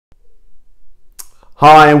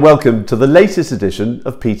Hi and welcome to the latest edition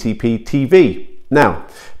of PTP TV. Now,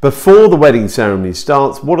 before the wedding ceremony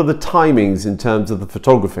starts, what are the timings in terms of the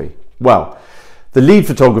photography? Well, the lead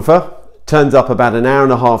photographer turns up about an hour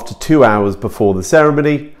and a half to 2 hours before the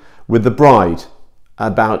ceremony, with the bride.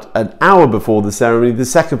 About an hour before the ceremony, the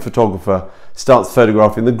second photographer starts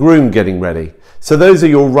photographing the groom getting ready. So those are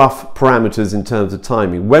your rough parameters in terms of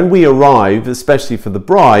timing. When we arrive, especially for the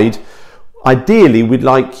bride, ideally, we'd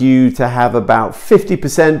like you to have about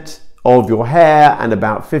 50% of your hair and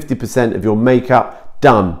about 50% of your makeup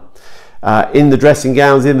done. In the dressing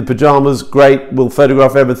gowns, in the pajamas, great. We'll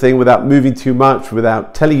photograph everything without moving too much,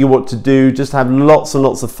 without telling you what to do. Just have lots and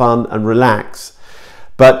lots of fun and relax.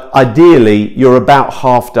 But ideally, you're about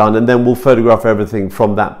half done, and then we'll photograph everything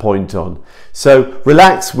from that point on. So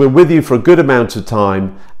relax, we're with you for a good amount of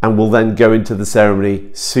time, and we'll then go into the ceremony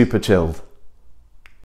super chilled.